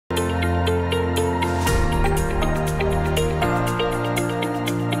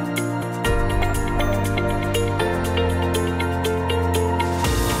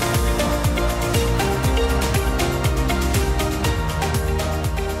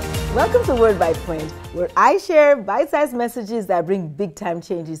Welcome to WordBite, friend, where I share bite-sized messages that bring big-time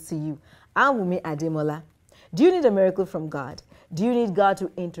changes to you. I'm Wumi Ademola. Do you need a miracle from God? Do you need God to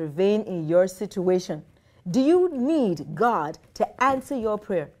intervene in your situation? Do you need God to answer your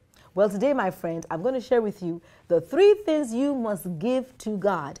prayer? Well, today, my friend, I'm going to share with you the 3 things you must give to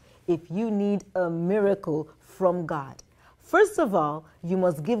God if you need a miracle from God. First of all, you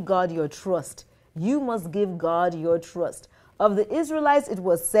must give God your trust. You must give God your trust. Of the Israelites, it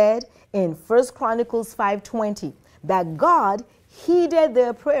was said in 1 Chronicles 5:20 that God heeded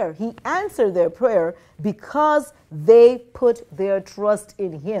their prayer. He answered their prayer because they put their trust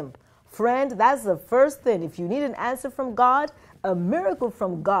in Him. Friend, that's the first thing. If you need an answer from God, a miracle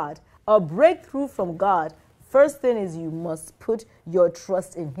from God, a breakthrough from God, first thing is you must put your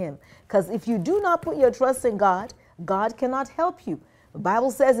trust in Him. Because if you do not put your trust in God, God cannot help you. The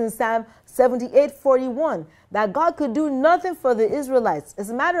Bible says in Psalm 78:41 that God could do nothing for the Israelites. As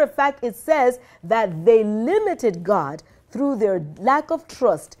a matter of fact, it says that they limited God through their lack of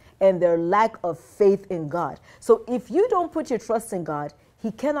trust and their lack of faith in God. So if you don't put your trust in God, He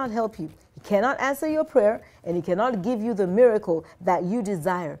cannot help you. He cannot answer your prayer, and He cannot give you the miracle that you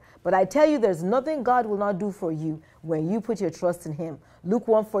desire. But I tell you, there's nothing God will not do for you when you put your trust in Him. Luke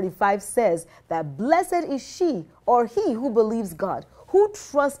 1:45 says that blessed is she or he who believes God, who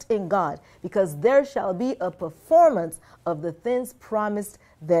trusts in God, because there shall be a performance of the things promised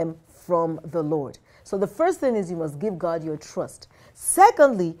them from the Lord. So the first thing is you must give God your trust.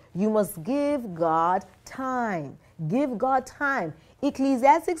 Secondly, you must give God time. Give God time.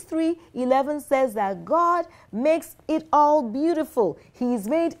 Ecclesiastes 3:11 says that God makes it all beautiful. He's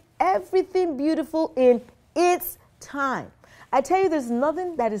made everything beautiful in its time. I tell you, there's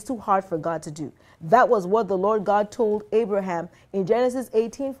nothing that is too hard for God to do. That was what the Lord God told Abraham in Genesis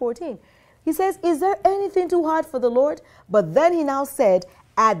 18:14. He says, is there anything too hard for the Lord? But then He now said,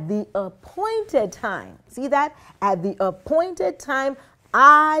 at the appointed time, see that? At the appointed time,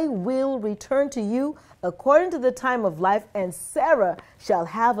 I will return to you according to the time of life, and Sarah shall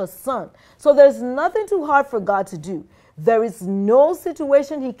have a son. So there's nothing too hard for God to do. There is no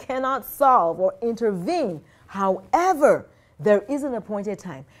situation He cannot solve or intervene. However, there is an appointed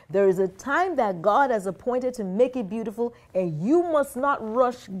time. There is a time that God has appointed to make it beautiful, and you must not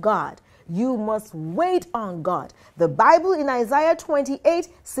rush God. You must wait on God. The Bible in Isaiah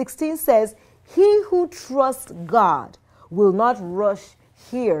 28:16 says, he who trusts God will not rush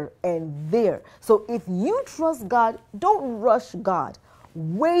here and there. So if you trust God, don't rush God.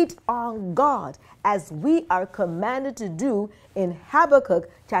 Wait on God, as we are commanded to do in Habakkuk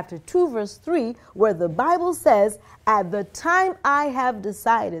chapter 2 verse 3, where the Bible says, at the time I have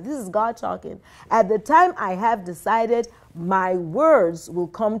decided, this is God talking, at the time I have decided, my words will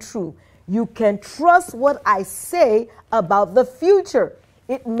come true. You can trust what I say about the future.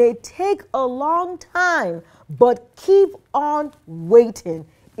 It may take a long time, but keep on waiting.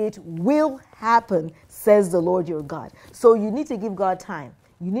 It will happen, says the Lord your God. So you need to give God time.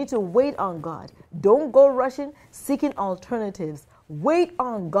 You need to wait on God. Don't go rushing, seeking alternatives. Wait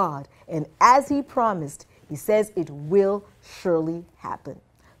on God. And as He promised, He says it will surely happen.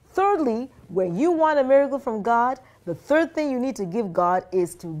 Thirdly, when you want a miracle from God, the third thing you need to give God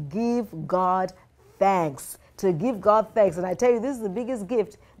is to give God thanks. To give God thanks. And I tell you, this is the biggest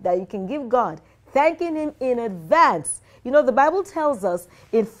gift that you can give God. Thanking Him in advance. You know, the Bible tells us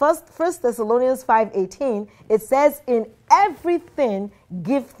in 1 Thessalonians 5:18, it says, in everything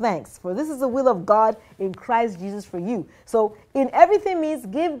give thanks, for this is the will of God in Christ Jesus for you. So in everything means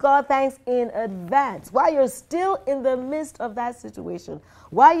give God thanks in advance. While you're still in the midst of that situation,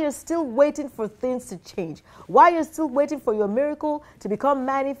 while you're still waiting for things to change, while you're still waiting for your miracle to become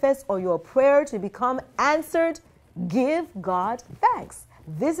manifest or your prayer to become answered, give God thanks.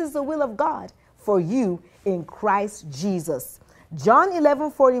 This is the will of God for you in Christ Jesus. John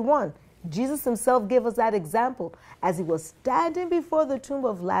 11:41, Jesus Himself gave us that example as He was standing before the tomb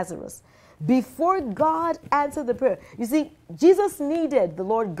of Lazarus. Before God answered the prayer. You see, Jesus needed the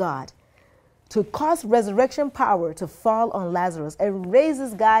Lord God to cause resurrection power to fall on Lazarus and raise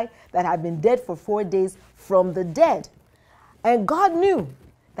this guy that had been dead for 4 days from the dead. And God knew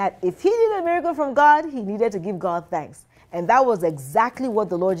that if He needed a miracle from God, He needed to give God thanks. And that was exactly what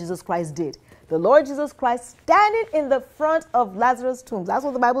the Lord Jesus Christ did. The Lord Jesus Christ standing in the front of Lazarus' tomb. That's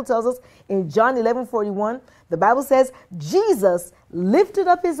what the Bible tells us in John 11:41. The Bible says, Jesus lifted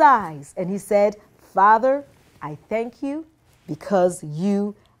up His eyes and He said, Father, I thank You because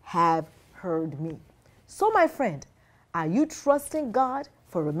You have heard me. So my friend, are you trusting God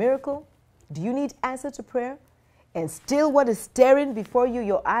for a miracle? Do you need answer to prayer? And still what is staring before you,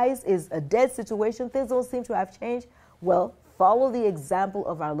 your eyes, is a dead situation? Things don't seem to have changed? Well, Follow the example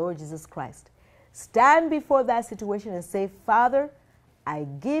of our Lord Jesus Christ. Stand before that situation and say, Father, I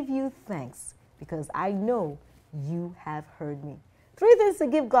give you thanks because I know you have heard me. 3 things to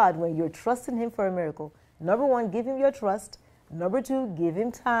give God when you're trusting him for a miracle. Number 1, give him your trust. Number 2, give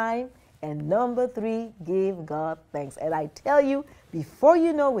him time. And number 3, give God thanks. And I tell you, before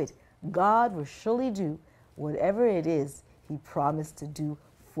you know it, God will surely do whatever it is he promised to do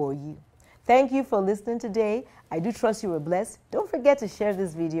for you. Thank you for listening today. I do trust you were blessed. Don't forget to share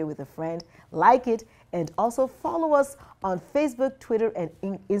this video with a friend, like it, and also follow us on Facebook, Twitter, and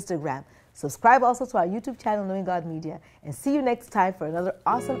Instagram. Subscribe also to our YouTube channel, Knowing God Media, and see you next time for another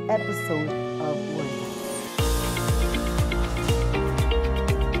awesome episode of WordBite.